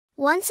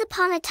Once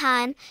upon a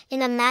time,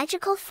 in a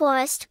magical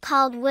forest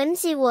called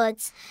Whimsy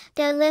Woods,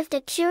 there lived a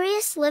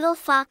curious little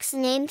fox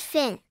named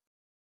Finn.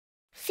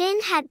 Finn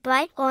had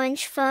bright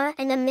orange fur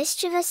and a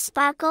mischievous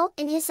sparkle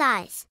in his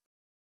eyes.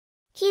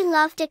 He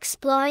loved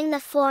exploring the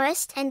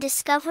forest and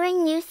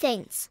discovering new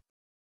things.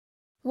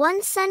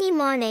 One sunny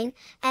morning,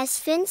 as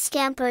Finn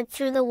scampered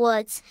through the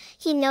woods,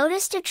 he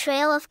noticed a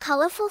trail of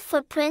colorful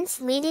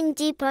footprints leading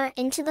deeper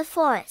into the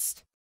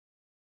forest.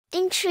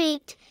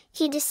 Intrigued,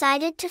 he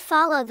decided to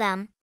follow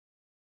them.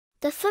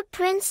 The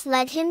footprints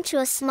led him to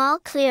a small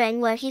clearing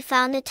where he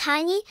found a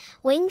tiny,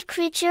 winged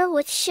creature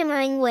with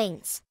shimmering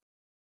wings.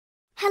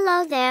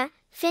 "Hello there,"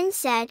 Finn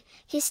said,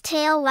 his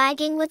tail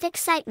wagging with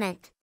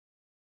excitement.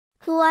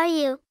 "Who are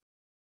you?"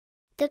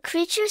 The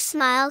creature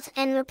smiled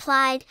and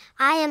replied,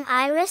 "I am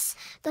Iris,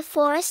 the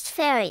forest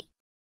fairy.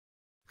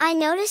 I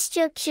noticed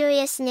your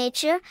curious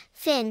nature,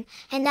 Finn,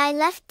 and I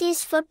left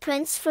these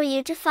footprints for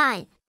you to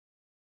find.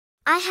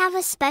 I have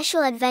a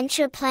special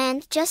adventure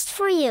planned just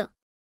for you."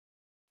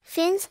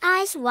 Finn's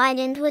eyes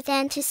widened with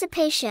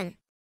anticipation.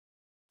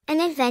 "An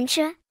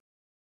adventure?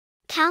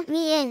 Count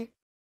me in."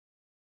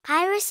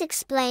 Iris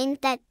explained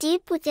that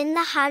deep within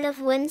the heart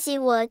of Whimsy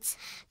Woods,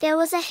 there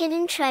was a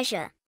hidden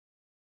treasure.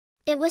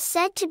 It was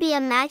said to be a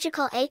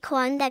magical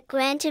acorn that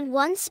granted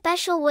one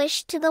special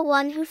wish to the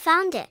one who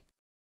found it.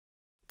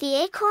 The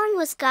acorn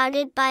was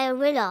guarded by a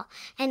riddle,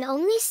 and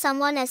only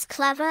someone as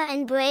clever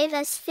and brave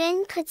as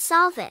Finn could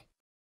solve it.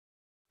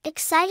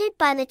 Excited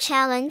by the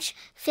challenge,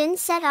 Finn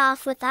set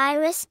off with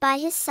Iris by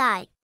his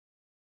side.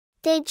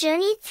 They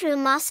journeyed through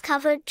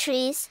moss-covered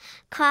trees,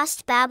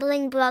 crossed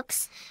babbling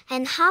brooks,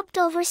 and hopped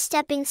over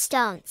stepping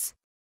stones.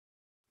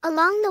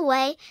 Along the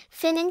way,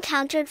 Finn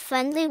encountered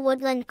friendly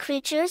woodland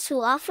creatures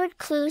who offered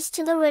clues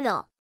to the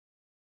riddle.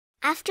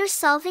 After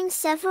solving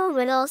several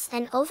riddles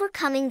and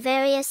overcoming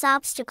various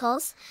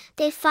obstacles,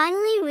 they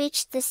finally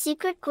reached the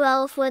secret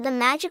grove where the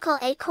magical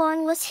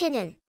acorn was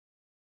hidden.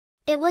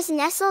 It was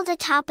nestled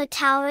atop a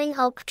towering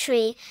oak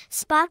tree,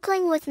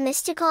 sparkling with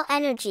mystical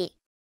energy.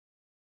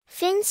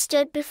 Finn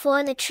stood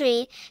before the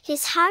tree,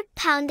 his heart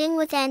pounding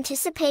with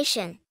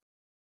anticipation.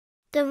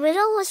 The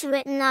riddle was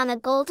written on a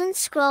golden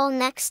scroll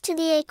next to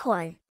the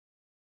acorn.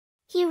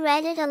 He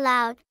read it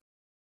aloud.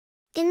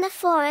 "In the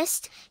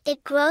forest,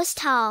 it grows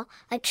tall,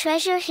 a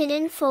treasure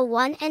hidden for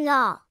one and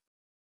all.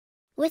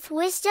 With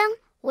wisdom,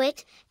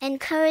 wit, and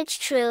courage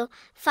true,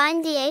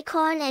 find the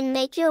acorn and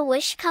make your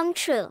wish come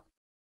true."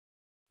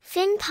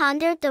 Finn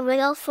pondered the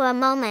riddle for a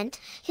moment,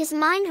 his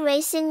mind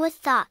racing with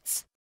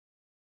thoughts.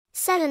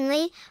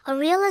 Suddenly, a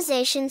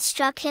realization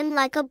struck him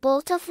like a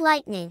bolt of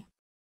lightning.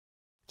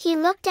 He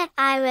looked at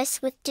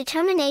Iris with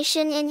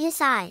determination in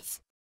his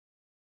eyes.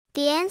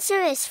 "The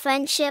answer is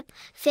friendship,"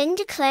 Finn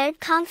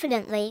declared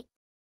confidently.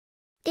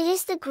 "It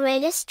is the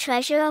greatest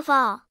treasure of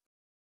all."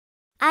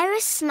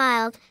 Iris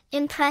smiled,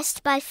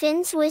 impressed by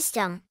Finn's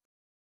wisdom.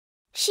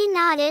 She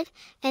nodded,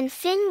 and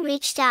Finn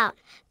reached out,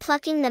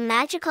 plucking the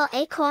magical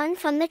acorn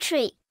from the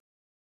tree.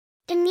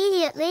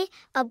 Immediately,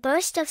 a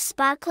burst of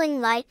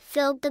sparkling light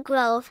filled the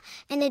grove,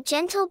 and a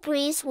gentle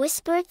breeze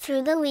whispered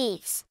through the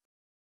leaves.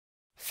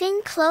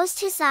 Finn closed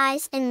his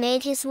eyes and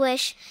made his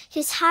wish,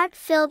 his heart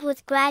filled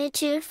with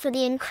gratitude for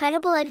the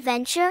incredible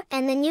adventure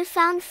and the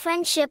newfound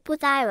friendship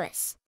with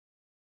Iris.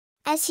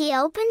 As he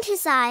opened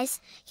his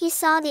eyes, he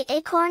saw the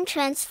acorn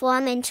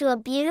transform into a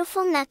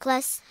beautiful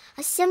necklace,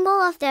 a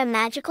symbol of their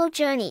magical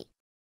journey.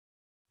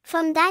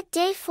 From that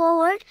day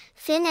forward,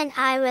 Finn and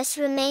Iris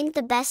remained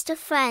the best of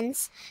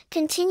friends,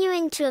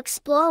 continuing to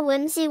explore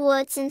Whimsy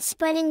Woods and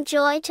spreading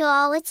joy to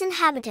all its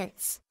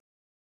inhabitants.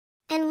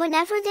 And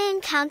whenever they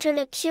encountered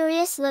a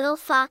curious little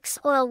fox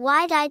or a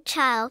wide-eyed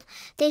child,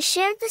 they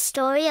shared the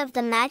story of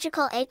the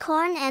magical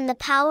acorn and the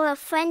power of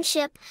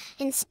friendship,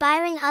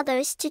 inspiring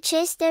others to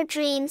chase their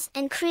dreams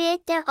and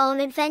create their own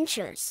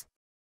adventures.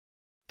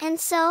 And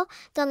so,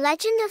 the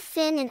legend of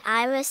Finn and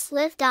Iris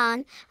lived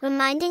on,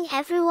 reminding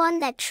everyone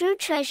that true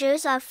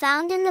treasures are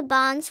found in the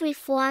bonds we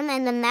form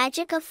and the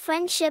magic of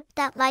friendship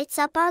that lights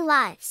up our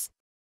lives.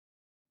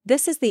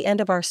 This is the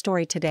end of our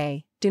story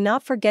today. Do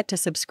not forget to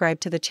subscribe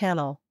to the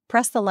channel,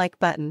 press the like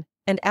button,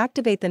 and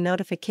activate the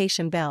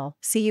notification bell.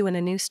 See you in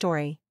a new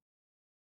story.